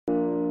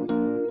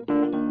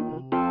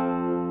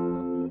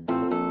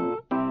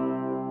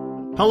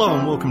Hello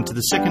and welcome to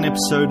the second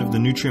episode of the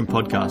Neutrium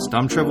podcast.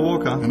 I'm Trevor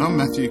Walker. And I'm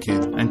Matthew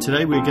Kidd. And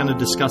today we're going to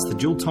discuss the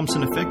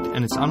Joule-Thomson effect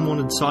and its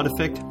unwanted side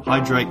effect,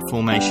 hydrate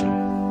formation.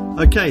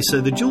 Okay,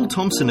 so the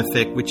Joule-Thomson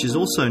effect, which is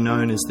also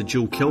known as the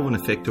Joule-Kelvin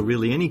effect, or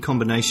really any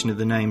combination of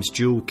the names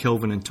Joule,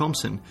 Kelvin and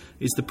Thomson,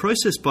 is the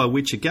process by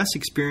which a gas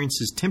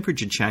experiences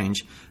temperature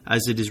change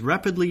as it is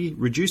rapidly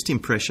reduced in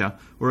pressure,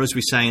 or as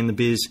we say in the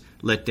biz,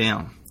 let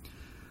down.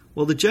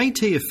 While the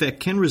JT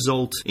effect can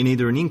result in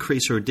either an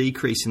increase or a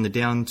decrease in the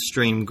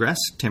downstream gas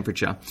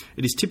temperature,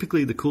 it is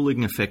typically the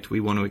cooling effect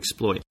we want to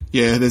exploit.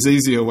 Yeah, there's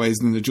easier ways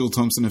than the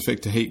Joule-Thomson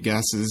effect to heat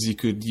gases. You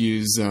could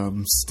use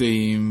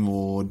steam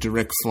or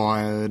direct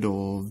fired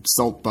or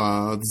salt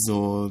baths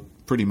or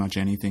pretty much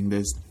anything.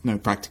 There's no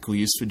practical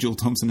use for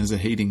Joule-Thomson as a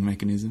heating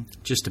mechanism.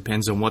 Just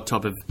depends on what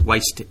type of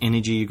waste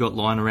energy you got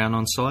lying around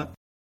on site.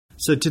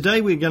 So today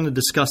we're going to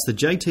discuss the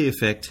JT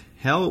effect,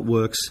 how it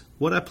works,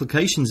 what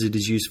applications it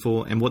is used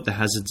for, and what the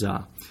hazards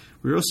are.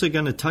 We're also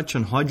going to touch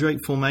on hydrate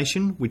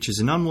formation, which is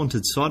an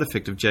unwanted side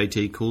effect of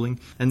JT cooling,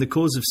 and the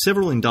cause of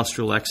several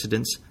industrial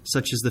accidents,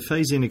 such as the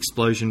phase-in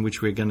explosion,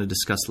 which we're going to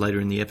discuss later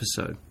in the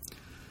episode.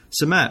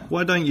 So Matt,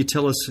 why don't you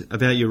tell us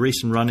about your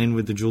recent run-in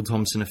with the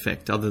Joule-Thomson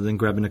effect, other than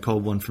grabbing a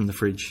cold one from the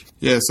fridge?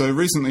 Yeah, so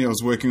recently I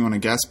was working on a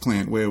gas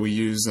plant where we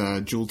use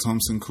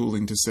Joule-Thomson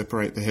cooling to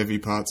separate the heavy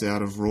parts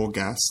out of raw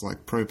gas,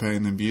 like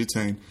propane and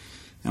butane.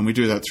 And we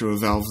do that through a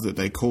valve that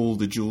they call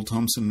the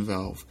Joule-Thomson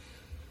valve.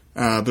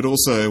 But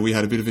also we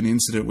had a bit of an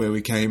incident where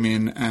we came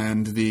in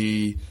and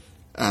the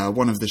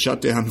one of the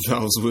shutdown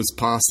valves was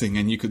passing,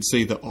 and you could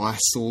see the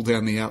ice all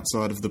down the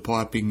outside of the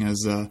piping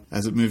as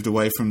it moved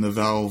away from the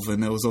valve,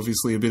 and there was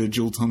obviously a bit of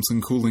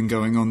Joule-Thomson cooling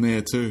going on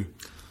there too.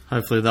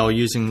 Hopefully they were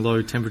using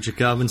low temperature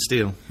carbon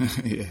steel.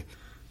 Yeah.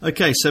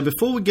 Okay, so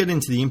before we get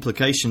into the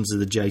implications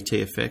of the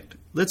JT effect,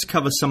 let's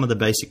cover some of the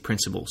basic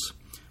principles.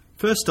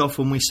 First off,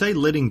 when we say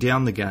letting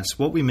down the gas,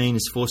 what we mean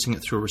is forcing it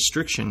through a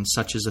restriction,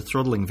 such as a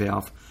throttling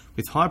valve,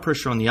 with high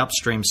pressure on the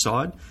upstream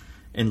side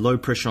and low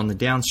pressure on the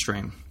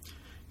downstream.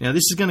 Now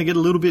this is going to get a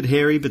little bit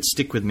hairy, but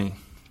stick with me.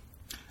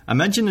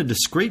 Imagine a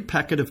discrete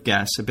packet of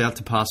gas about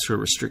to pass through a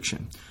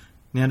restriction.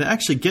 Now to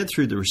actually get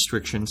through the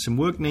restriction, some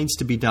work needs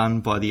to be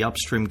done by the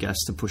upstream gas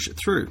to push it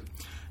through.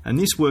 And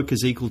this work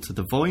is equal to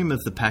the volume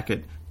of the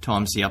packet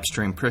times the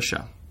upstream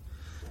pressure.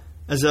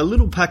 As our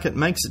little packet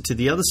makes it to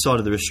the other side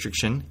of the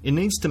restriction, it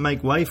needs to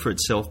make way for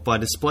itself by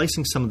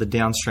displacing some of the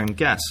downstream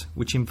gas,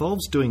 which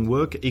involves doing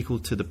work equal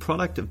to the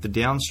product of the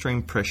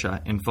downstream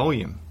pressure and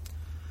volume.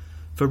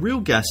 For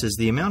real gases,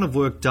 the amount of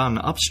work done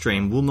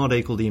upstream will not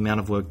equal the amount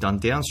of work done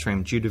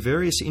downstream due to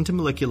various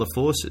intermolecular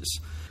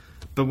forces.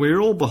 But we're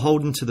all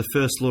beholden to the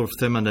first law of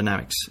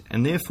thermodynamics,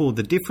 and therefore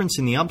the difference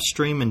in the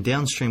upstream and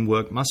downstream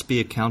work must be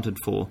accounted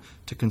for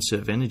to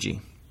conserve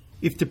energy.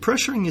 If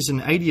depressuring is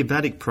an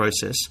adiabatic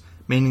process,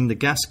 meaning the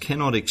gas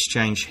cannot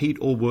exchange heat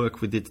or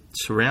work with its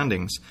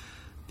surroundings,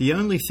 the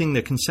only thing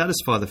that can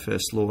satisfy the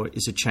first law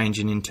is a change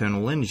in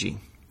internal energy.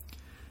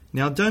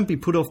 Now don't be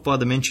put off by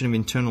the mention of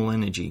internal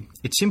energy.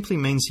 It simply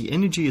means the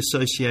energy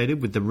associated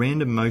with the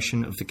random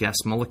motion of the gas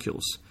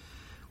molecules,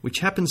 which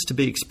happens to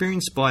be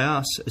experienced by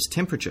us as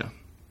temperature.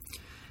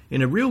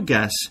 In a real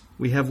gas,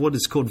 we have what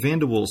is called van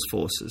der Waals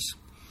forces,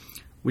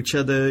 which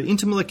are the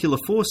intermolecular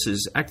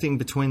forces acting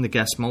between the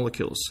gas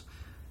molecules.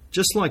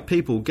 Just like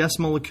people, gas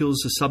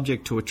molecules are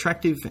subject to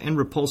attractive and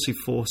repulsive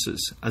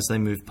forces as they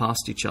move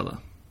past each other.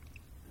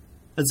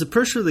 As the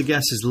pressure of the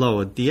gas is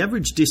lowered, the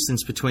average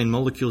distance between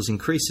molecules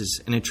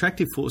increases and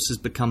attractive forces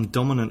become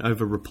dominant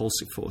over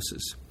repulsive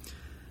forces.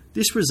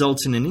 This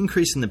results in an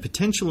increase in the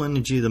potential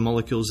energy of the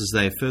molecules as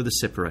they are further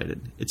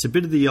separated. It's a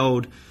bit of the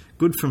old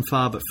good from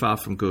far but far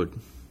from good.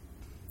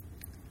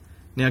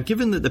 Now,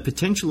 given that the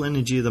potential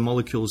energy of the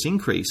molecules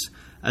increase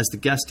as the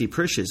gas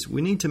depressures,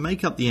 we need to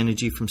make up the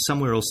energy from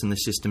somewhere else in the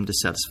system to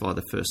satisfy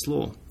the first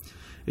law.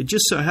 It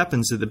just so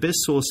happens that the best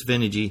source of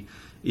energy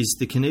is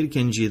the kinetic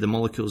energy of the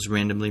molecules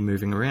randomly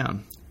moving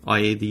around,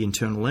 i.e. the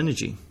internal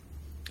energy.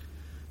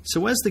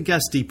 So as the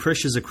gas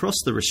depressures across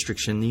the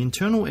restriction, the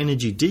internal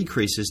energy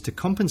decreases to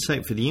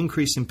compensate for the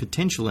increase in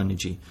potential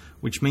energy,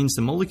 which means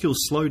the molecules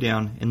slow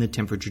down and the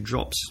temperature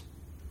drops.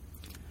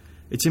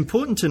 It's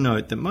important to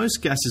note that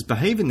most gases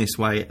behave in this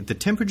way at the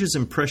temperatures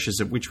and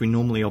pressures at which we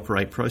normally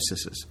operate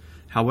processes.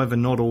 However,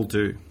 not all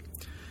do.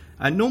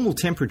 At normal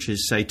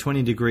temperatures, say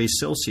 20 degrees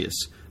Celsius,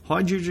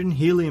 hydrogen,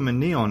 helium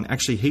and neon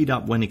actually heat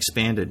up when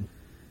expanded.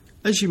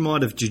 As you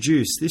might have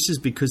deduced, this is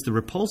because the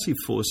repulsive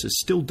forces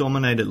still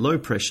dominate at low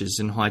pressures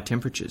and high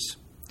temperatures.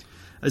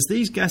 As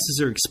these gases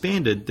are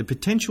expanded, the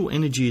potential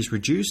energy is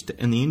reduced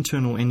and the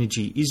internal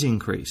energy is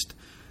increased,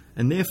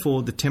 and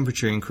therefore the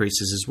temperature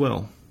increases as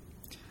well.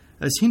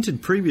 As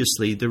hinted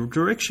previously, the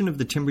direction of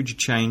the temperature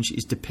change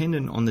is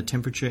dependent on the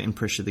temperature and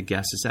pressure the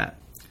gas is at.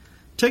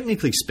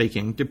 Technically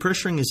speaking,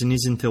 depressuring is an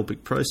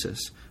isenthalpic process,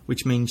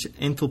 which means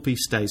enthalpy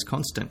stays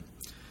constant.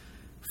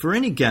 For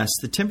any gas,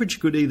 the temperature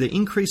could either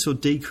increase or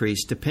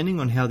decrease depending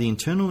on how the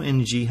internal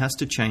energy has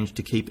to change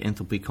to keep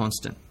enthalpy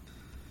constant.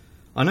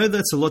 I know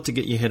that's a lot to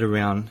get your head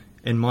around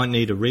and might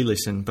need a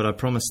re-listen, but I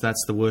promise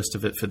that's the worst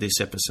of it for this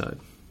episode.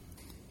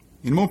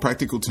 In more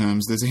practical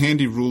terms, there's a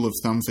handy rule of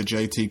thumb for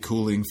JT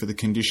cooling for the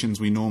conditions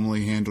we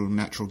normally handle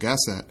natural gas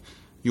at.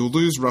 You'll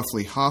lose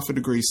roughly half a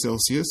degree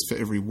Celsius for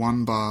every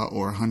 1 bar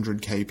or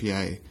 100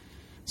 kPa.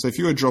 So if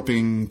you are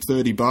dropping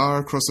 30 bar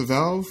across a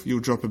valve, you'll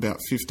drop about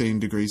 15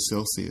 degrees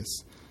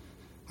Celsius.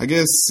 I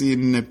guess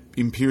in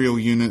imperial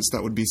units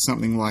that would be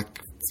something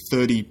like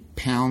 30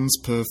 pounds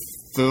per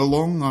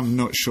furlong. I'm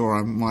not sure,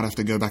 I might have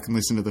to go back and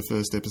listen to the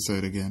first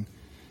episode again.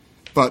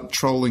 But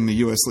trolling the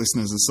US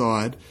listeners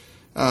aside,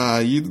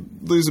 you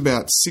lose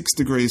about 6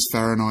 degrees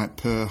Fahrenheit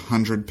per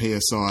 100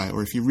 psi,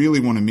 or if you really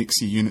want to mix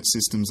your unit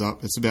systems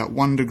up, it's about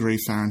 1 degree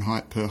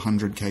Fahrenheit per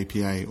 100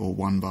 kPa, or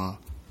 1 bar.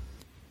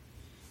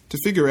 To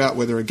figure out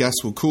whether a gas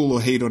will cool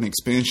or heat on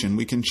expansion,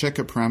 we can check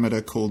a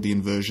parameter called the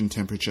inversion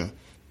temperature.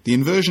 The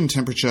inversion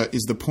temperature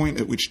is the point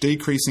at which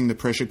decreasing the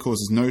pressure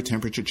causes no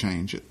temperature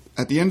change.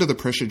 At the end of the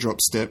pressure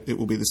drop step, it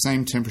will be the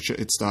same temperature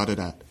it started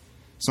at.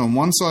 So on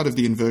one side of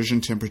the inversion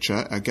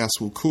temperature, our gas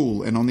will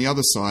cool, and on the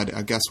other side,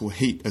 our gas will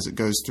heat as it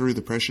goes through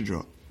the pressure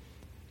drop.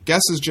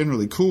 Gases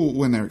generally cool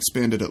when they're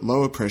expanded at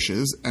lower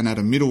pressures and at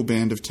a middle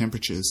band of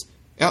temperatures.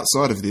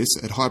 Outside of this,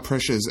 at high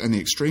pressures and the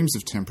extremes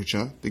of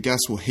temperature, the gas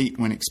will heat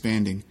when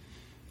expanding.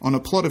 On a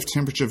plot of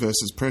temperature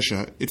versus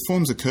pressure, it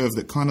forms a curve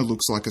that kind of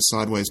looks like a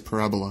sideways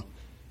parabola.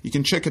 You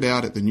can check it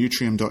out at the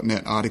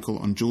Neutrium.net article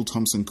on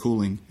Joule-Thomson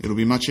cooling. It'll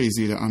be much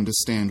easier to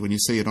understand when you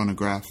see it on a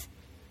graph.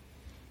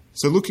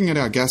 So looking at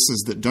our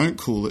gases that don't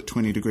cool at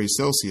 20 degrees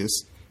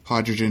Celsius,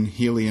 hydrogen,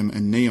 helium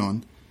and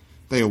neon,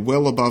 they are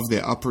well above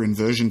their upper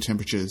inversion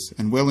temperatures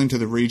and well into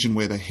the region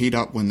where they heat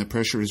up when the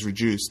pressure is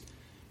reduced.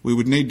 We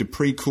would need to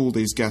pre-cool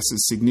these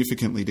gases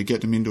significantly to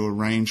get them into a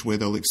range where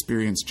they'll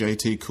experience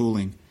JT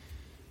cooling.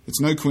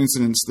 It's no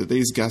coincidence that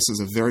these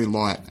gases are very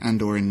light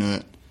and or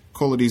inert,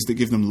 qualities that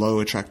give them low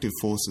attractive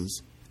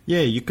forces.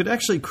 Yeah, you could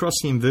actually cross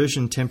the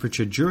inversion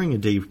temperature during a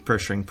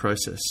depressuring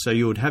process, so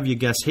you would have your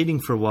gas heating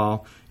for a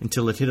while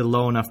until it hit a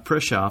low enough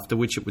pressure, after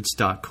which it would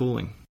start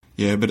cooling.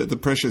 Yeah, but at the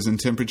pressures and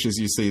temperatures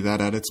you see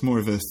that at, it's more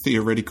of a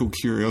theoretical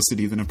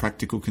curiosity than a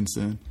practical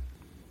concern.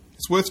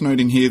 It's worth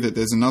noting here that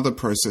there's another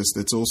process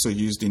that's also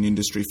used in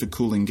industry for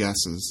cooling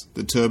gases,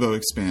 the turbo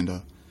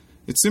expander.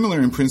 It's similar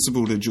in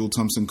principle to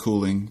Joule-Thomson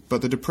cooling,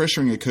 but the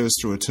depressuring occurs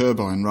through a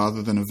turbine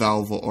rather than a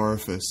valve or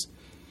orifice.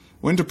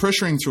 When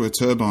depressuring through a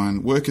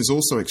turbine, work is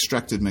also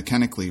extracted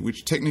mechanically,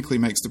 which technically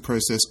makes the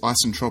process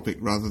isentropic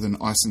rather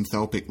than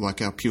isenthalpic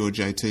like our pure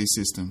JT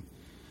system.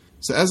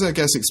 So as our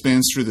gas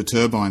expands through the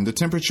turbine, the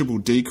temperature will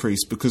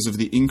decrease because of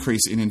the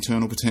increase in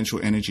internal potential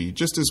energy,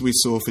 just as we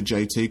saw for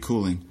JT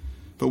cooling.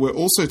 But we're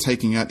also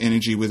taking out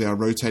energy with our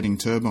rotating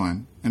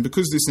turbine, and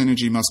because this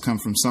energy must come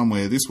from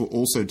somewhere, this will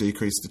also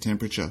decrease the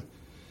temperature.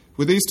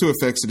 With these two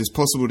effects, it is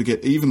possible to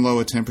get even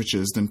lower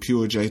temperatures than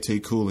pure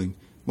JT cooling,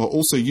 while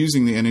also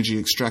using the energy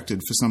extracted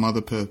for some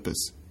other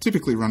purpose,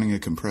 typically running a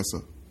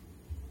compressor.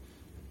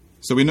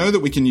 So we know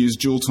that we can use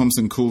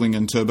Joule-Thomson cooling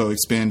and turbo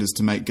expanders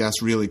to make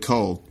gas really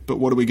cold, but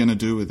what are we going to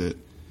do with it?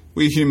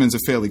 We humans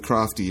are fairly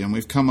crafty, and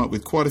we've come up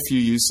with quite a few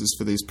uses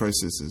for these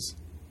processes,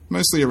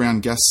 mostly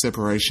around gas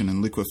separation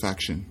and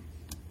liquefaction.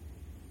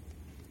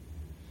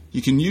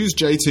 You can use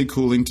JT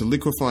cooling to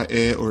liquefy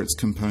air or its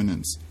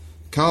components.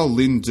 Carl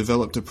Lind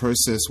developed a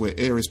process where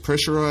air is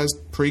pressurized,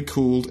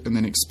 pre-cooled, and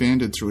then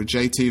expanded through a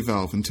JT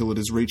valve until it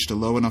has reached a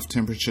low enough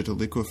temperature to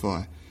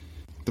liquefy.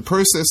 The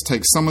process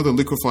takes some of the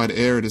liquefied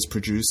air it has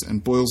produced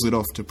and boils it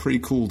off to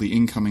pre-cool the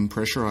incoming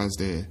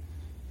pressurized air.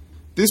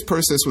 This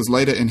process was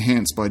later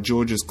enhanced by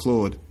Georges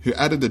Claude, who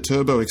added the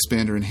turbo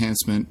expander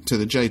enhancement to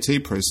the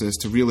JT process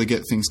to really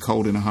get things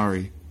cold in a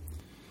hurry.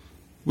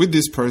 With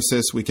this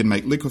process, we can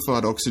make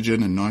liquefied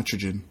oxygen and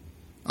nitrogen.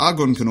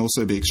 Argon can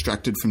also be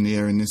extracted from the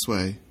air in this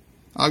way.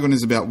 Argon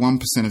is about 1%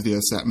 of the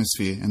Earth's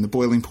atmosphere, and the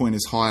boiling point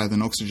is higher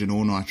than oxygen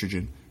or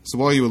nitrogen. So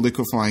while you are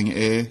liquefying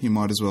air, you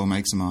might as well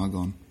make some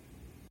argon.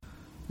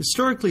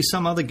 Historically,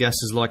 some other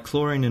gases like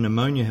chlorine and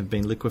ammonia have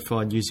been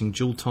liquefied using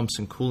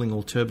Joule-Thomson cooling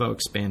or turbo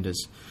expanders.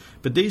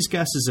 But these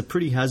gases are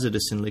pretty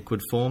hazardous in liquid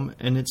form,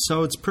 and it's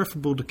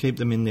preferable to keep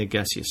them in their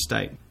gaseous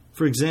state.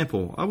 For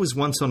example, I was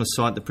once on a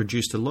site that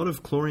produced a lot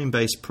of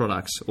chlorine-based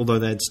products, although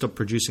they had stopped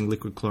producing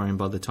liquid chlorine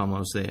by the time I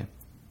was there.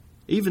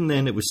 Even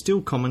then, it was still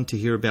common to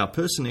hear about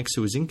Person X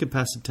who was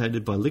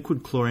incapacitated by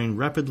liquid chlorine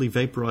rapidly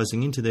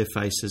vaporizing into their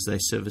face as they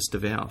serviced a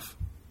valve.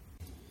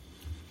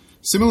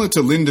 Similar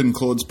to Lind and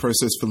Claude's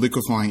process for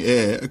liquefying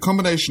air, a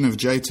combination of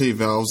JT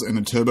valves and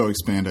a turbo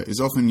expander is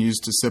often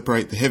used to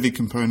separate the heavy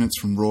components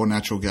from raw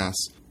natural gas.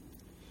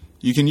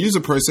 You can use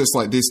a process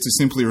like this to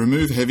simply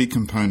remove heavy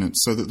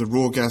components so that the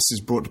raw gas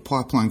is brought to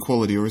pipeline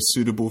quality or is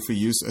suitable for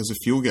use as a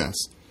fuel gas.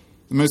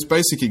 The most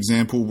basic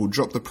example will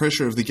drop the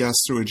pressure of the gas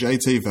through a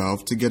JT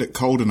valve to get it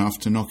cold enough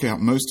to knock out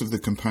most of the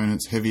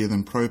components heavier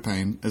than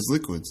propane as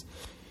liquids.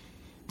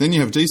 Then you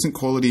have decent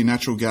quality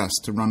natural gas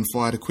to run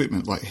fired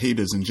equipment like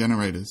heaters and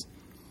generators.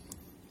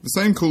 The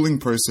same cooling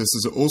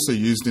processes are also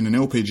used in an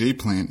LPG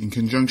plant in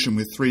conjunction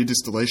with 3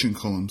 distillation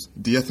columns,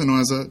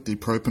 deethanizer,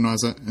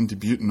 depropanizer and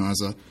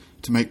debutanizer,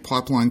 to make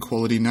pipeline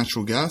quality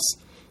natural gas,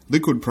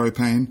 liquid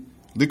propane,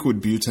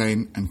 liquid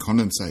butane and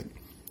condensate.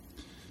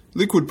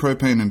 Liquid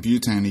propane and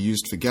butane are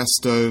used for gas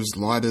stoves,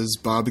 lighters,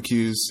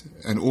 barbecues,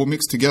 and all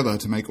mixed together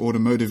to make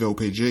automotive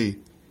LPG.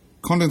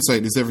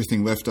 Condensate is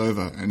everything left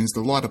over and is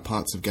the lighter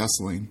parts of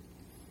gasoline.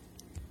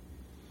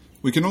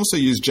 We can also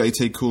use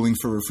JT cooling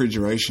for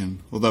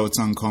refrigeration, although it's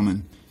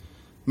uncommon.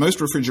 Most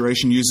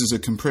refrigeration uses a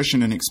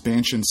compression and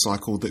expansion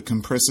cycle that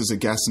compresses a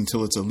gas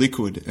until it's a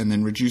liquid and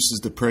then reduces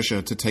the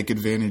pressure to take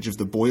advantage of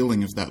the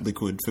boiling of that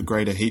liquid for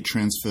greater heat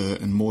transfer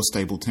and more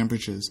stable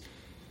temperatures.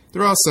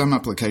 There are some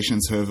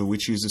applications, however,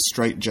 which use a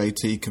straight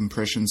JT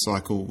compression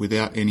cycle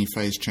without any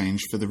phase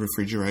change for the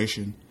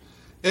refrigeration.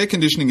 Air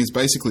conditioning is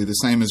basically the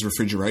same as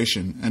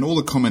refrigeration, and all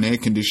the common air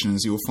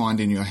conditioners you'll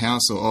find in your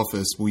house or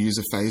office will use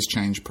a phase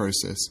change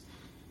process.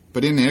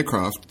 But in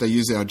aircraft, they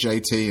use our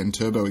JT and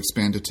turbo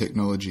expander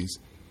technologies.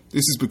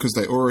 This is because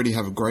they already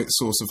have a great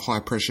source of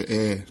high-pressure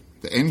air,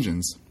 the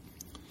engines.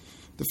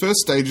 The first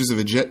stages of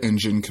a jet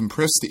engine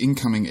compress the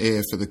incoming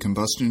air for the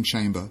combustion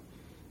chamber.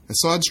 A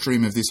side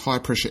stream of this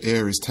high-pressure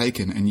air is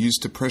taken and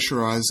used to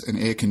pressurize and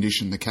air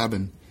condition the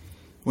cabin.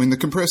 When the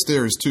compressed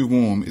air is too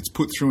warm, it's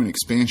put through an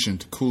expansion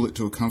to cool it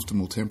to a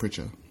comfortable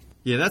temperature.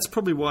 Yeah, that's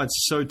probably why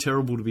it's so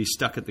terrible to be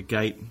stuck at the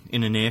gate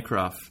in an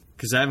aircraft,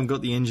 because they haven't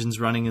got the engines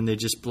running and they're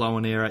just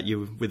blowing air at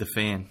you with a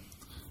fan.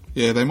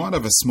 Yeah, they might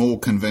have a small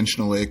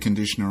conventional air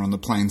conditioner on the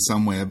plane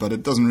somewhere, but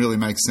it doesn't really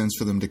make sense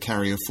for them to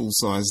carry a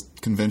full-sized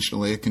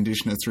conventional air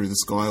conditioner through the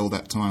sky all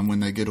that time when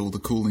they get all the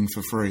cooling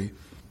for free.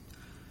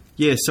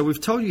 Yeah, so we've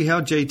told you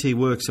how JT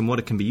works and what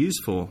it can be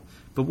used for,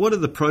 but what are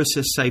the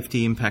process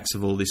safety impacts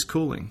of all this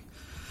cooling?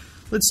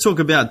 Let's talk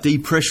about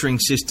depressuring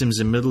systems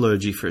in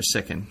metallurgy for a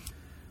second.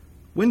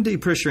 When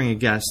depressuring a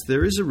gas,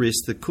 there is a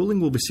risk that cooling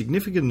will be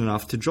significant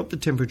enough to drop the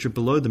temperature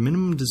below the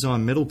minimum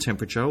design metal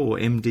temperature, or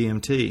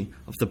MDMT,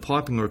 of the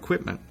piping or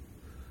equipment.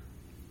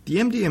 The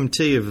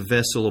MDMT of a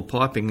vessel or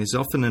piping is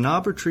often an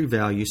arbitrary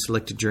value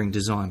selected during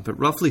design, but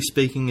roughly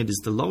speaking it is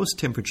the lowest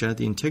temperature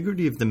the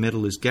integrity of the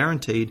metal is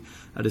guaranteed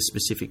at a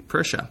specific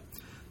pressure.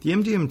 The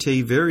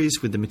MDMT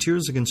varies with the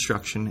materials of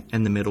construction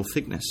and the metal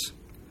thickness.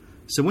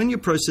 So when your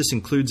process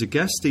includes a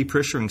gas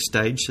depressuring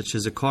stage such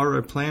as a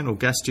cryo plant or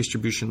gas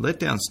distribution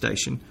letdown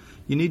station,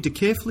 you need to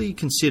carefully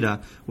consider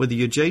whether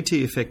your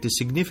JT effect is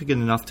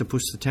significant enough to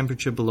push the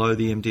temperature below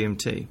the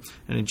MDMT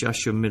and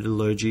adjust your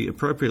metallurgy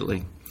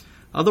appropriately.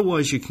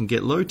 Otherwise you can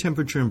get low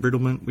temperature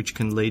embrittlement, which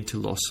can lead to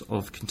loss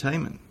of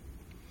containment.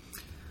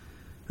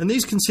 And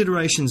these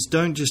considerations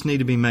don't just need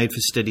to be made for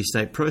steady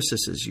state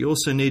processes, you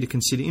also need to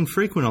consider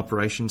infrequent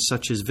operations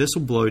such as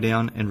vessel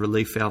blowdown and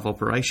relief valve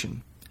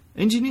operation.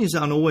 Engineers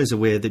aren't always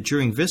aware that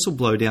during vessel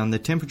blowdown the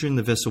temperature in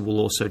the vessel will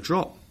also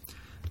drop.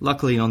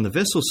 Luckily on the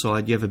vessel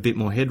side you have a bit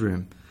more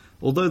headroom.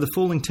 Although the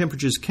falling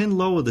temperatures can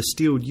lower the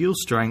steel yield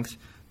strength,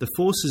 the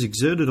forces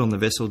exerted on the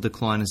vessel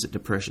decline as it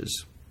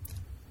depresses.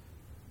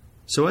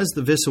 So as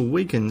the vessel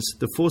weakens,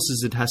 the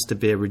forces it has to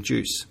bear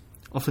reduce.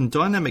 Often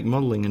dynamic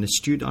modelling and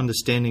astute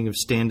understanding of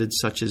standards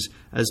such as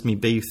ASME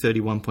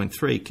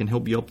B31.3 can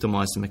help you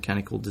optimise the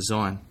mechanical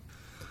design.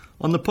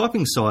 On the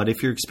piping side,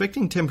 if you're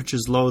expecting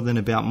temperatures lower than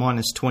about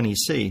minus 20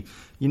 C,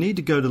 you need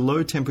to go to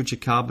low temperature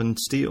carbon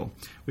steel,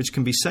 which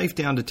can be safe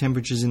down to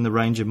temperatures in the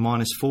range of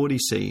minus 40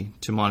 C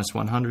to minus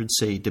 100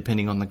 C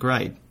depending on the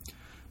grade.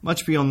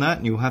 Much beyond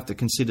that, you'll have to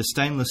consider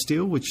stainless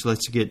steel, which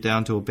lets you get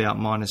down to about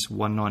minus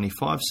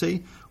 195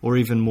 C, or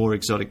even more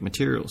exotic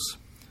materials.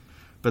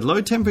 But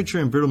low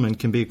temperature embrittlement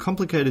can be a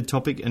complicated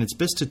topic, and it's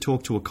best to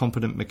talk to a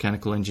competent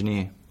mechanical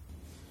engineer.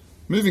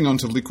 Moving on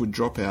to liquid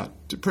dropout,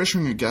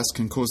 depressuring a gas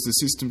can cause the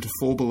system to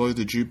fall below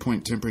the dew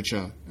point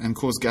temperature and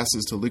cause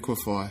gases to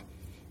liquefy,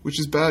 which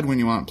is bad when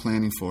you aren't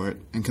planning for it,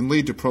 and can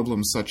lead to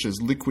problems such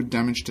as liquid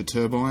damage to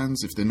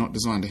turbines if they're not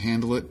designed to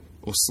handle it,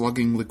 or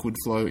slugging liquid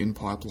flow in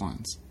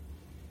pipelines.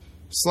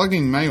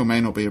 Slugging may or may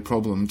not be a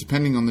problem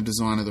depending on the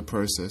design of the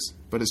process,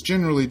 but it's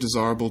generally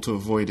desirable to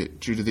avoid it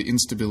due to the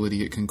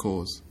instability it can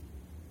cause.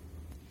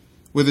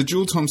 Whether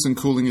Joule-Thomson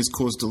cooling is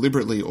caused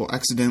deliberately or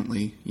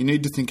accidentally, you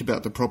need to think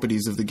about the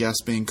properties of the gas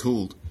being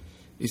cooled.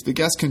 If the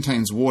gas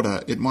contains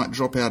water, it might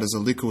drop out as a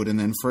liquid and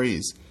then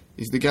freeze.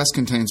 If the gas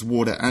contains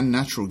water and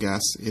natural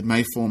gas, it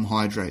may form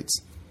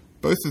hydrates.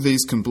 Both of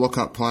these can block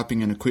up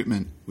piping and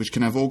equipment, which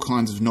can have all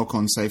kinds of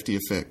knock-on safety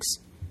effects.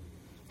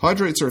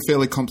 Hydrates are a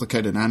fairly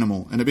complicated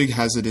animal and a big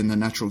hazard in the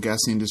natural gas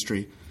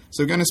industry,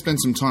 so we're going to spend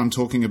some time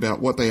talking about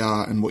what they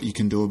are and what you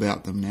can do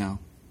about them now.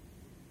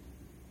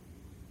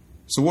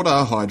 So what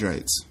are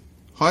hydrates?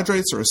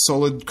 Hydrates are a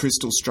solid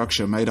crystal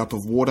structure made up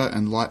of water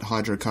and light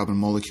hydrocarbon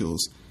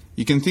molecules.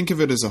 You can think of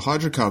it as a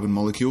hydrocarbon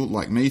molecule,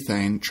 like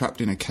methane,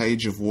 trapped in a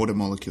cage of water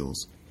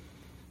molecules.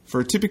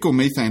 For a typical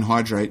methane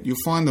hydrate, you'll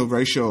find the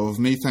ratio of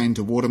methane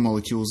to water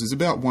molecules is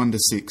about 1 to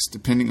 6,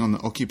 depending on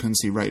the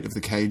occupancy rate of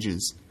the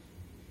cages.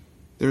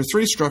 There are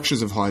 3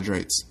 structures of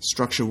hydrates: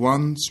 structure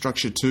 1,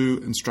 structure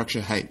 2, and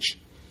structure H.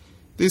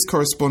 These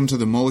correspond to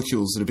the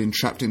molecules that have been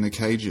trapped in the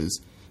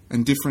cages,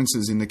 and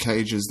differences in the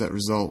cages that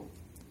result.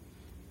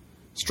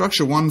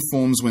 Structure 1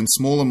 forms when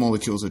smaller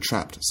molecules are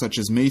trapped, such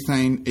as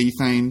methane,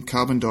 ethane,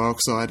 carbon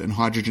dioxide, and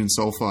hydrogen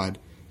sulfide.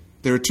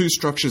 There are two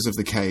structures of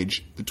the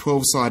cage, the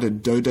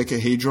 12-sided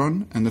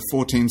dodecahedron and the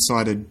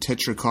 14-sided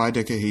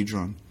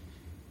tetrachedecahedron.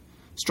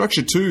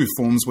 Structure 2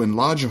 forms when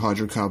larger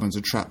hydrocarbons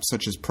are trapped,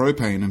 such as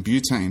propane and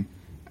butane,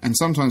 and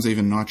sometimes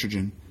even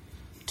nitrogen.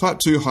 Type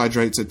 2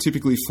 hydrates are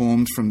typically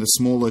formed from the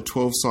smaller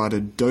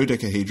 12-sided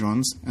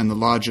dodecahedrons and the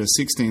larger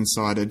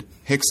 16-sided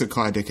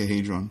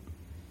hexachedecahedron.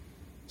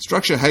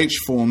 Structure H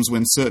forms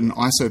when certain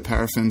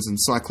isoparaffins and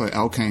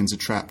cycloalkanes are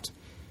trapped.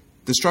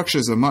 The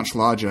structures are much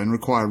larger and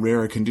require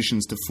rarer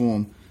conditions to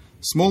form.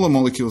 Smaller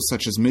molecules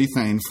such as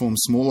methane form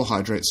smaller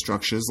hydrate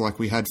structures like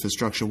we had for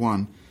structure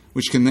 1,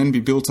 which can then be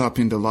built up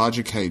into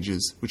larger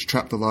cages, which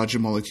trap the larger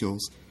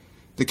molecules.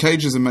 The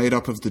cages are made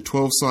up of the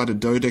 12-sided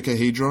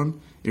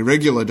dodecahedron,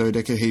 irregular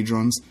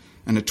dodecahedrons,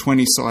 and a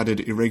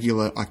 20-sided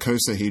irregular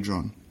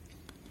icosahedron.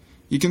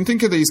 You can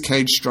think of these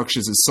cage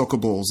structures as soccer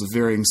balls of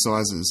varying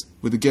sizes,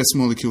 with a guest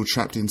molecule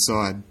trapped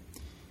inside.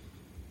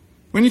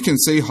 When you can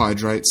see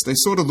hydrates, they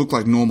sort of look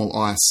like normal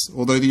ice,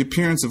 although the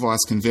appearance of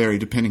ice can vary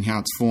depending how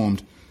it's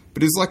formed,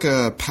 but is like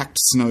a packed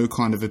snow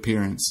kind of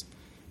appearance.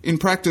 In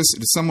practice,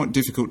 it is somewhat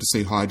difficult to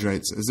see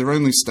hydrates, as they're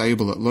only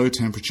stable at low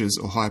temperatures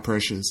or high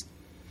pressures.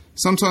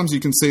 Sometimes you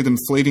can see them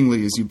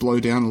fleetingly as you blow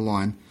down a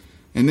line.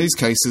 In these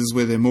cases,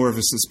 where they're more of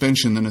a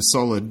suspension than a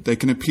solid, they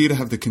can appear to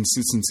have the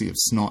consistency of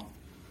snot.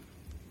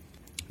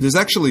 There's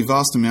actually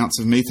vast amounts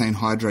of methane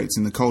hydrates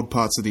in the cold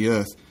parts of the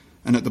Earth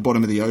and at the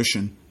bottom of the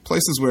ocean,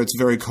 places where it's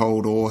very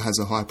cold or has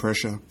a high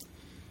pressure.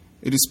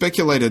 It is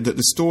speculated that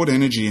the stored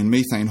energy in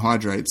methane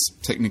hydrates,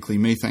 technically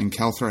methane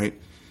calthrate,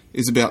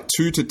 is about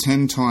 2 to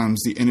 10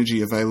 times the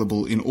energy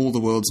available in all the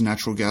world's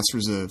natural gas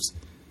reserves.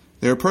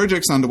 There are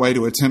projects underway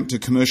to attempt to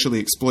commercially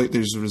exploit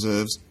these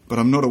reserves, but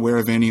I'm not aware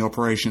of any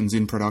operations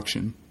in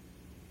production.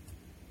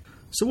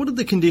 So what are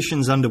the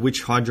conditions under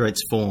which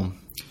hydrates form?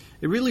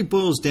 It really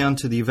boils down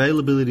to the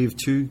availability of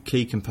two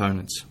key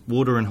components,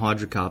 water and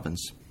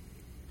hydrocarbons.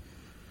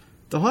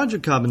 The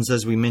hydrocarbons,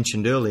 as we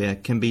mentioned earlier,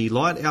 can be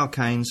light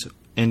alkanes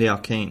and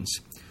alkenes,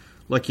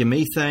 like your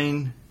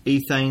methane,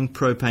 ethane,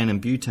 propane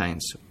and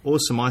butanes, or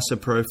some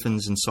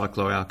isoparaffins and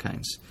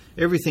cycloalkanes,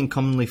 everything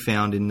commonly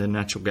found in the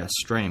natural gas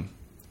stream.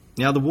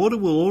 Now, the water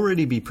will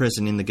already be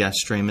present in the gas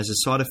stream as a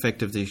side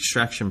effect of the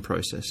extraction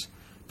process,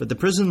 but the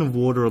presence of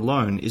water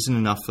alone isn't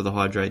enough for the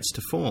hydrates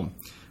to form.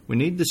 We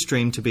need the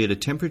stream to be at a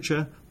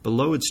temperature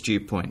below its dew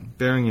point,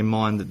 bearing in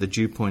mind that the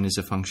dew point is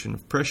a function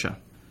of pressure.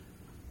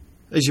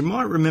 As you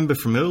might remember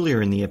from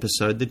earlier in the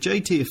episode, the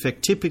JT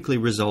effect typically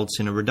results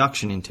in a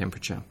reduction in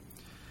temperature.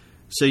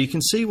 So you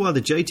can see why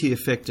the JT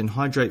effect and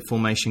hydrate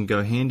formation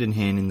go hand in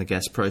hand in the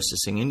gas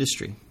processing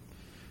industry.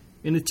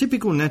 In a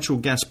typical natural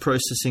gas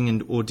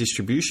processing or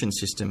distribution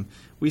system,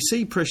 we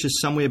see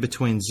pressures somewhere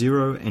between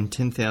 0 and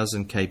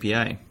 10,000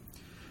 kPa.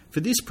 For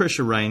this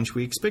pressure range,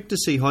 we expect to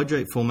see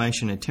hydrate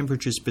formation at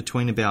temperatures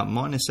between about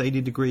minus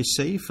 80 degrees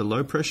C for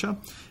low pressure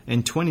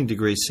and 20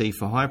 degrees C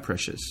for high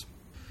pressures.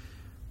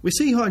 We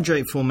see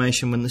hydrate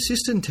formation when the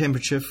system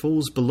temperature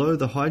falls below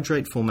the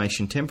hydrate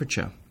formation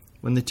temperature.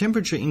 When the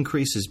temperature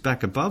increases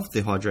back above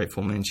the hydrate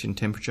formation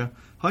temperature,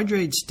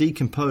 hydrates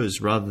decompose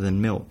rather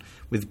than melt,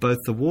 with both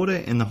the water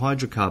and the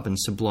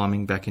hydrocarbons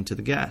subliming back into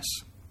the gas.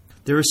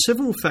 There are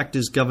several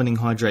factors governing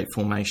hydrate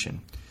formation.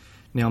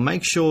 Now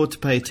make sure to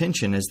pay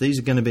attention, as these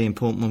are going to be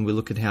important when we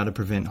look at how to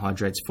prevent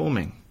hydrates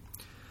forming.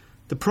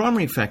 The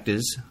primary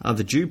factors are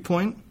the dew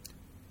point,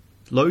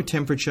 low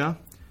temperature,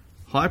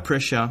 high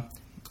pressure,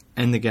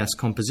 and the gas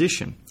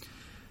composition.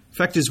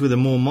 Factors with a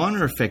more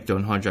minor effect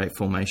on hydrate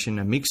formation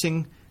are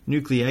mixing,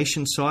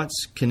 nucleation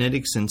sites,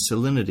 kinetics and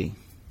salinity.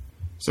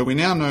 So we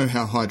now know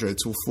how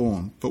hydrates will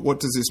form, but what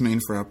does this mean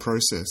for our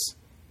process?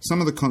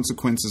 Some of the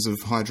consequences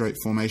of hydrate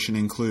formation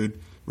include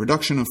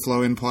reduction of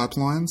flow in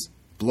pipelines,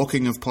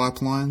 blocking of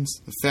pipelines,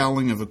 the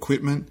fouling of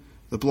equipment,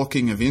 the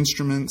blocking of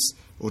instruments,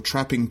 or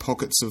trapping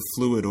pockets of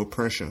fluid or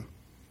pressure.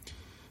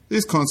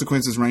 These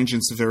consequences range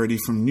in severity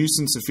from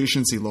nuisance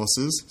efficiency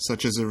losses,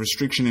 such as a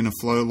restriction in a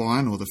flow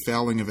line or the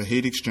fouling of a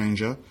heat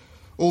exchanger,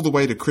 all the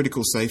way to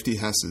critical safety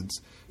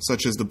hazards,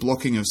 such as the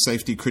blocking of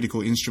safety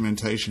critical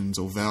instrumentations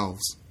or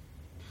valves.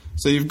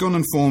 So you've gone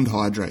and formed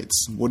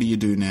hydrates. What do you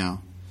do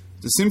now?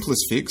 The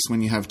simplest fix,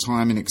 when you have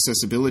time and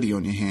accessibility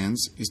on your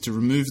hands, is to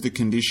remove the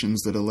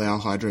conditions that allow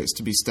hydrates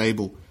to be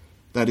stable,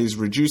 that is,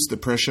 reduce the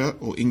pressure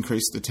or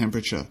increase the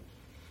temperature.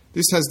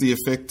 This has the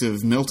effect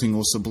of melting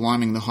or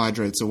subliming the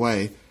hydrates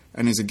away,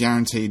 and is a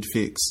guaranteed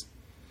fix.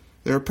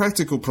 There are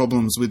practical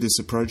problems with this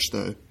approach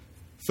though.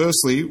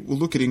 Firstly, we'll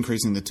look at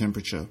increasing the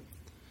temperature.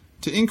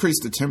 To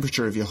increase the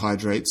temperature of your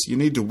hydrates, you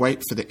need to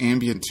wait for the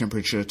ambient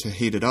temperature to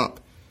heat it up,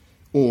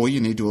 or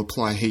you need to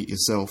apply heat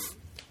yourself.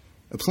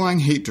 Applying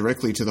heat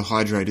directly to the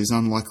hydrate is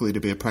unlikely to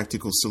be a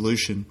practical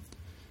solution.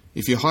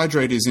 If your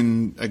hydrate is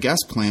in a gas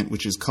plant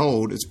which is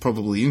cold, it's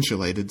probably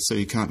insulated, so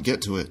you can't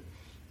get to it.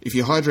 If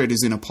your hydrate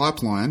is in a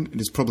pipeline, it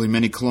is probably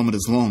many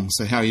kilometres long,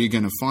 so how are you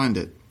going to find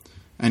it?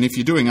 And if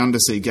you're doing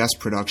undersea gas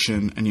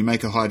production and you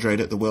make a hydrate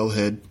at the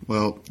wellhead,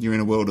 well, you're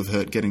in a world of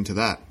hurt getting to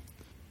that.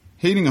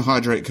 Heating a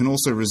hydrate can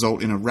also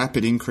result in a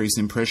rapid increase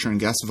in pressure and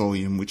gas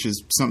volume, which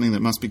is something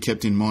that must be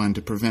kept in mind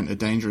to prevent a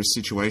dangerous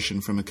situation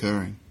from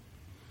occurring.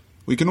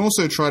 We can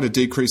also try to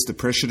decrease the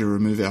pressure to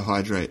remove our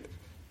hydrate.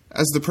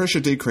 As the pressure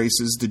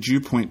decreases, the dew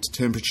point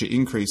temperature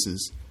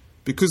increases.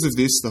 Because of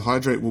this, the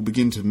hydrate will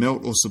begin to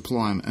melt or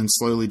sublime and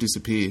slowly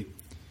disappear.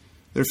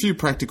 There are a few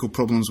practical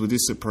problems with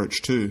this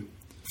approach too.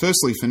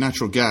 Firstly, for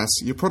natural gas,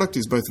 your product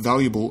is both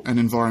valuable and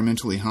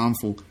environmentally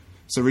harmful,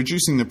 so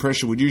reducing the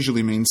pressure would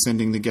usually mean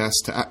sending the gas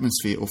to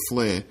atmosphere or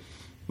flare,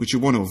 which you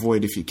want to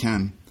avoid if you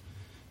can.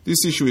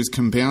 This issue is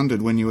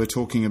compounded when you are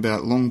talking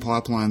about long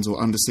pipelines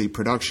or undersea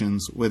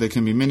productions, where there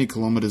can be many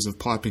kilometres of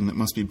piping that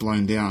must be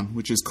blown down,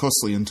 which is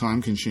costly and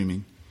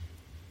time-consuming.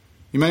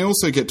 You may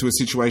also get to a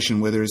situation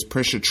where there is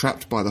pressure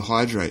trapped by the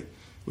hydrate,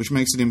 which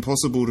makes it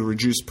impossible to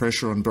reduce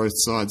pressure on both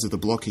sides of the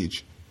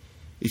blockage.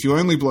 If you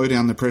only blow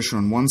down the pressure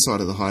on one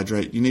side of the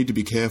hydrate, you need to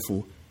be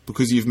careful,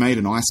 because you've made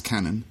an ice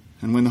cannon,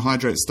 and when the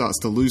hydrate starts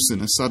to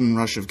loosen, a sudden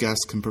rush of gas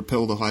can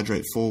propel the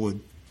hydrate forward.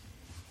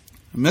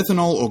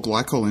 Methanol or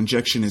glycol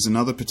injection is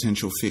another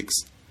potential fix.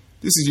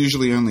 This is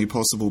usually only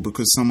possible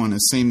because someone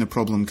has seen the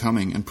problem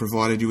coming and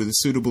provided you with a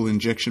suitable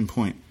injection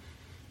point.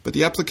 But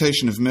the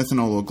application of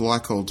methanol or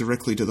glycol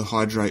directly to the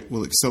hydrate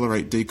will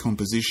accelerate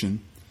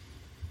decomposition.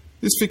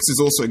 This fix is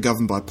also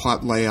governed by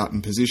pipe layout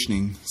and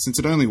positioning, since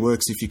it only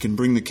works if you can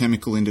bring the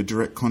chemical into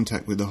direct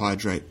contact with the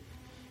hydrate.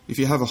 If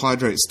you have a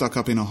hydrate stuck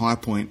up in a high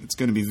point, it's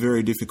going to be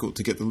very difficult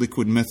to get the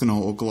liquid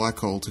methanol or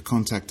glycol to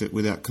contact it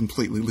without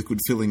completely liquid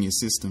filling your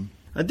system.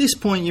 At this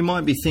point you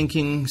might be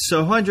thinking,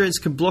 so hydrates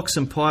can block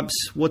some pipes,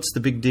 what's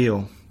the big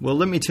deal? Well,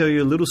 let me tell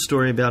you a little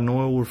story about an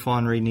oil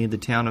refinery near the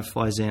town of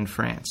Faisan,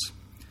 France.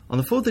 On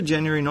the 4th of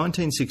January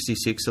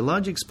 1966, a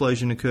large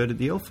explosion occurred at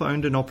the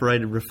Elf-owned and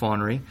operated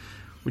refinery,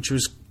 which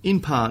was in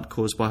part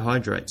caused by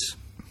hydrates.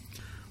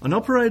 An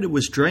operator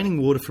was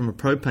draining water from a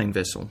propane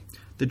vessel.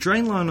 The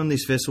drain line on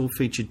this vessel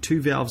featured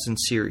 2 valves in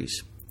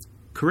series.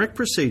 Correct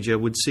procedure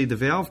would see the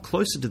valve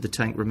closer to the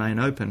tank remain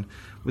open,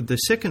 with the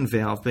second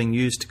valve being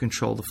used to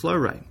control the flow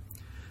rate.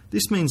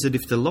 This means that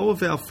if the lower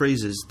valve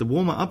freezes, the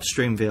warmer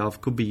upstream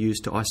valve could be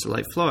used to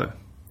isolate flow.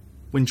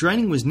 When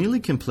draining was nearly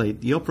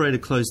complete, the operator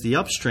closed the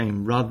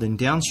upstream rather than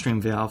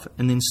downstream valve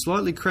and then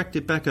slightly cracked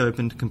it back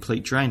open to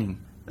complete draining.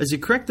 As he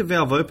cracked the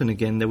valve open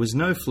again, there was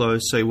no flow,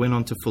 so he went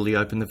on to fully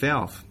open the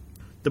valve.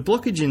 The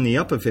blockage in the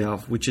upper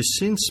valve, which has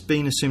since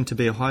been assumed to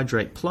be a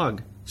hydrate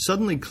plug,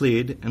 suddenly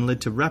cleared and led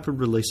to rapid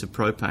release of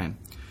propane.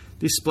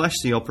 This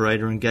splashed the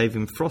operator and gave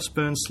him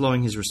frostburn,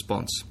 slowing his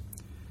response.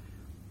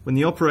 When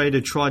the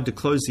operator tried to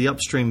close the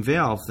upstream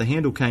valve, the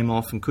handle came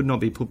off and could not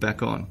be put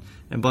back on,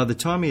 and by the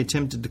time he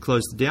attempted to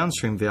close the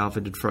downstream valve,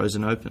 it had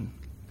frozen open.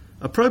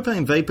 A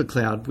propane vapour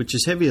cloud, which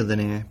is heavier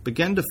than air,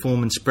 began to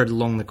form and spread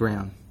along the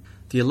ground.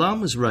 The alarm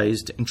was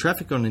raised and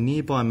traffic on a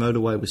nearby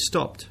motorway was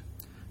stopped.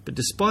 But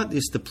despite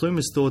this, the plume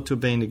is thought to have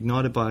been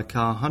ignited by a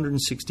car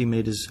 160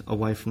 metres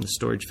away from the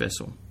storage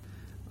vessel.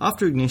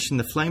 After ignition,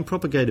 the flame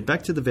propagated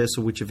back to the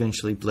vessel, which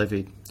eventually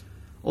blevied.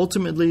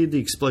 Ultimately, the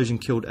explosion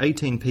killed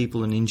 18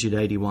 people and injured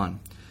 81.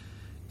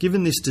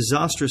 Given this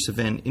disastrous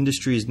event,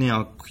 industry is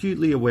now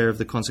acutely aware of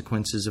the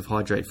consequences of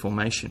hydrate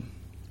formation.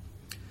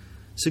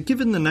 So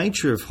given the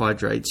nature of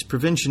hydrates,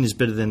 prevention is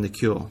better than the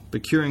cure,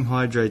 but curing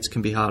hydrates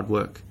can be hard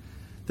work.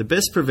 The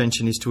best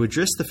prevention is to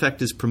address the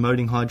factors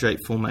promoting hydrate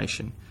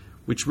formation,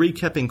 which,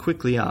 recapping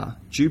quickly, are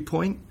dew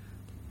point,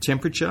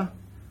 temperature,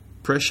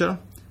 pressure,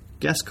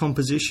 gas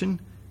composition,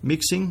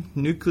 mixing,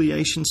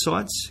 nucleation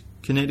sites,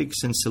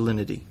 kinetics and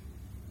salinity.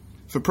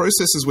 For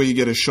processes where you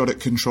get a shot at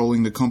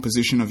controlling the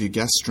composition of your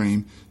gas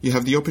stream, you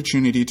have the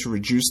opportunity to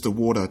reduce the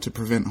water to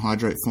prevent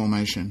hydrate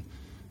formation.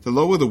 The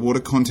lower the water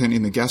content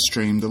in the gas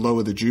stream, the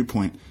lower the dew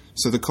point,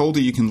 so the colder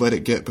you can let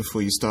it get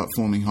before you start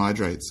forming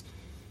hydrates.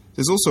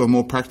 There's also a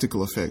more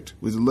practical effect,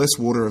 with less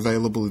water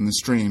available in the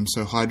stream,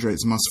 so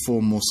hydrates must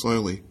form more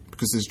slowly,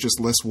 because there's just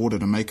less water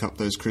to make up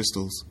those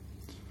crystals.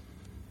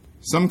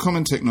 Some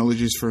common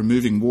technologies for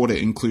removing water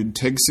include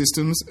TEG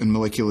systems and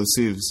molecular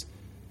sieves.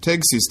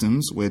 TEG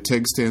systems, where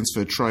TEG stands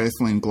for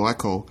triethylene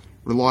glycol,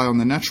 rely on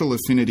the natural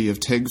affinity of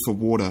TEG for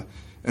water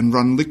and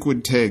run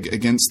liquid TEG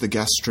against the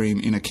gas stream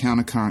in a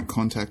countercurrent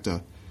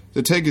contactor.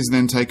 The TEG is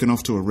then taken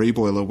off to a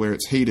reboiler where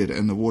it's heated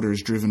and the water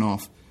is driven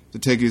off. The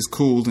TEG is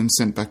cooled and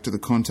sent back to the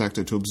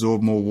contactor to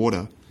absorb more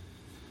water.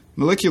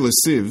 Molecular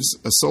sieves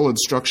are solid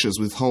structures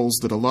with holes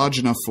that are large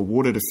enough for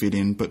water to fit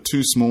in but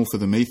too small for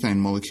the methane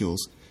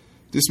molecules.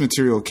 This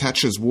material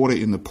catches water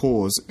in the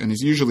pores and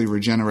is usually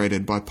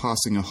regenerated by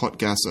passing a hot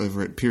gas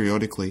over it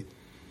periodically.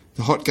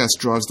 The hot gas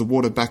drives the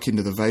water back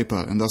into the vapour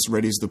and thus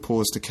readies the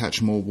pores to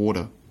catch more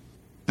water.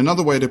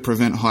 Another way to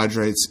prevent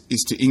hydrates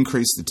is to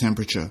increase the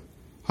temperature.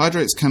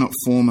 Hydrates cannot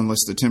form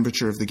unless the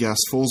temperature of the gas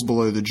falls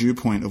below the dew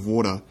point of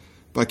water.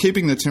 By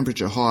keeping the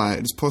temperature high,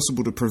 it is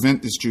possible to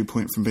prevent this dew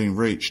point from being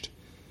reached.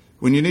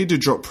 When you need to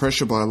drop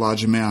pressure by a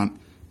large amount,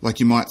 like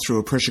you might through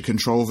a pressure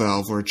control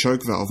valve or a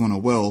choke valve on a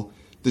well,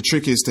 the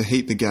trick is to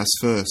heat the gas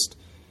first.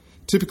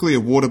 Typically, a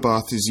water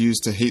bath is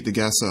used to heat the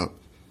gas up.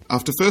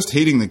 After first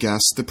heating the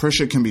gas, the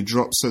pressure can be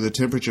dropped so the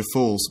temperature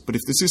falls, but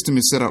if the system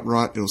is set up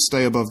right, it will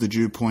stay above the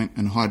dew point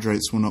and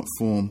hydrates will not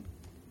form.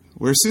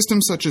 Where a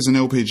system such as an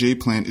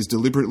LPG plant is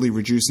deliberately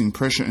reducing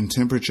pressure and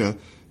temperature,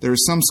 there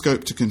is some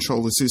scope to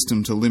control the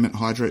system to limit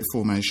hydrate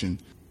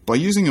formation. By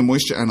using a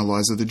moisture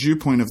analyzer, the dew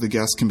point of the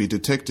gas can be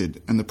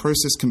detected, and the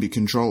process can be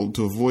controlled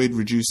to avoid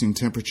reducing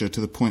temperature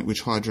to the point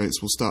which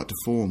hydrates will start to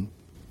form.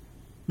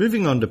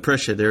 Moving on to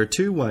pressure, there are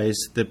two ways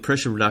that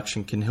pressure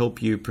reduction can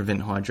help you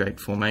prevent hydrate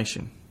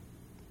formation.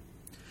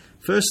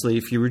 Firstly,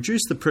 if you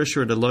reduce the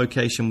pressure at a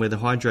location where the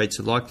hydrates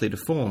are likely to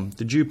form,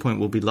 the dew point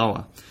will be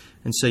lower,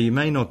 and so you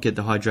may not get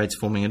the hydrates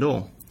forming at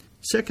all.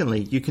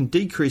 Secondly, you can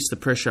decrease the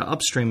pressure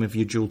upstream of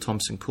your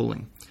Joule-Thomson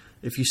cooling.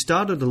 If you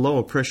start at a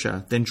lower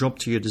pressure, then drop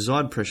to your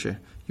desired pressure,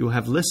 you will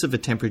have less of a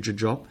temperature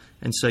drop,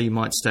 and so you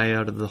might stay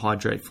out of the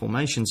hydrate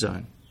formation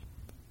zone.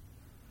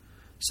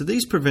 So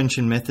these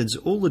prevention methods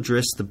all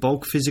address the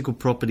bulk physical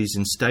properties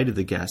and state of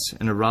the gas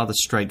and are rather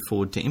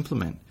straightforward to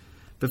implement.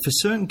 But for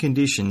certain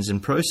conditions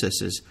and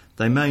processes,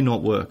 they may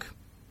not work.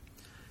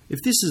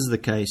 If this is the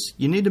case,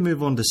 you need to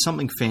move on to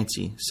something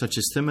fancy, such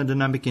as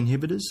thermodynamic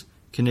inhibitors,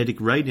 kinetic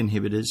rate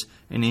inhibitors,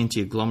 and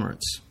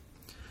anti-agglomerates.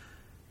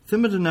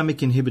 Thermodynamic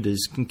inhibitors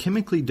can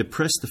chemically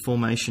depress the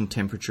formation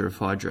temperature of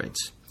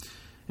hydrates,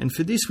 and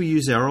for this we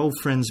use our old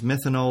friends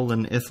methanol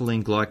and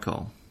ethylene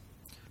glycol.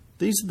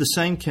 These are the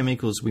same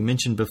chemicals we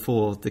mentioned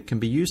before that can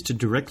be used to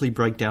directly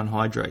break down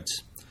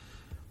hydrates.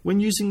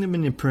 When using them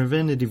in a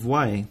preventative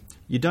way,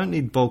 you don't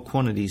need bulk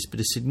quantities, but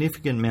a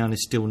significant amount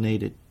is still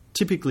needed,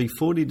 typically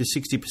 40 to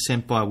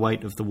 60% by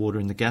weight of the water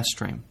in the gas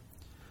stream.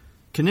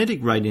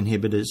 Kinetic rate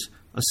inhibitors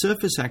are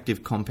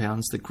surface-active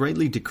compounds that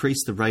greatly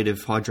decrease the rate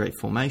of hydrate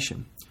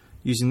formation.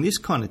 Using this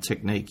kind of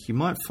technique, you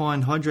might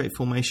find hydrate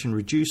formation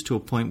reduced to a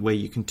point where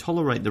you can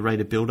tolerate the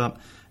rate of build-up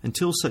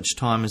until such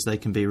time as they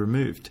can be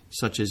removed,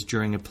 such as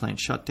during a plant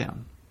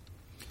shutdown.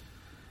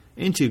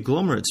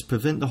 Anti-agglomerates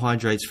prevent the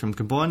hydrates from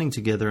combining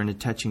together and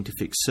attaching to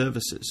fixed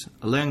surfaces,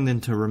 allowing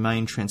them to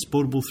remain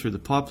transportable through the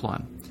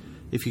pipeline.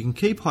 If you can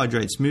keep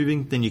hydrates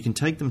moving, then you can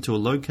take them to a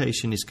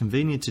location is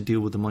convenient to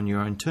deal with them on your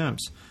own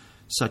terms,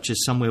 such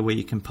as somewhere where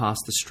you can pass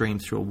the stream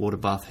through a water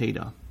bath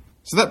heater.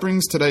 So that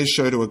brings today's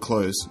show to a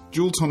close.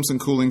 Joule-Thomson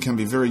cooling can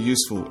be very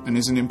useful and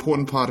is an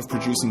important part of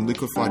producing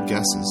liquefied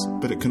gases,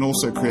 but it can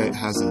also create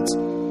hazards.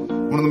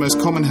 One of the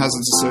most common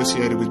hazards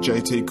associated with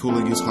JT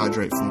cooling is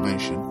hydrate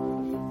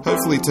formation.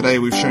 Hopefully today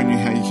we've shown you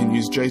how you can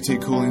use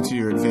JT cooling to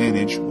your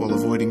advantage while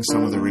avoiding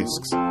some of the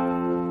risks.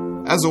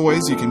 As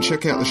always, you can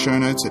check out the show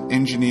notes at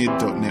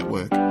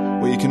engineered.network,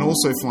 where you can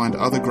also find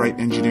other great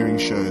engineering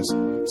shows,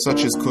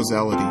 such as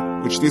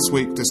Causality, which this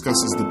week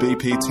discusses the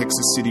BP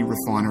Texas City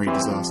refinery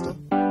disaster.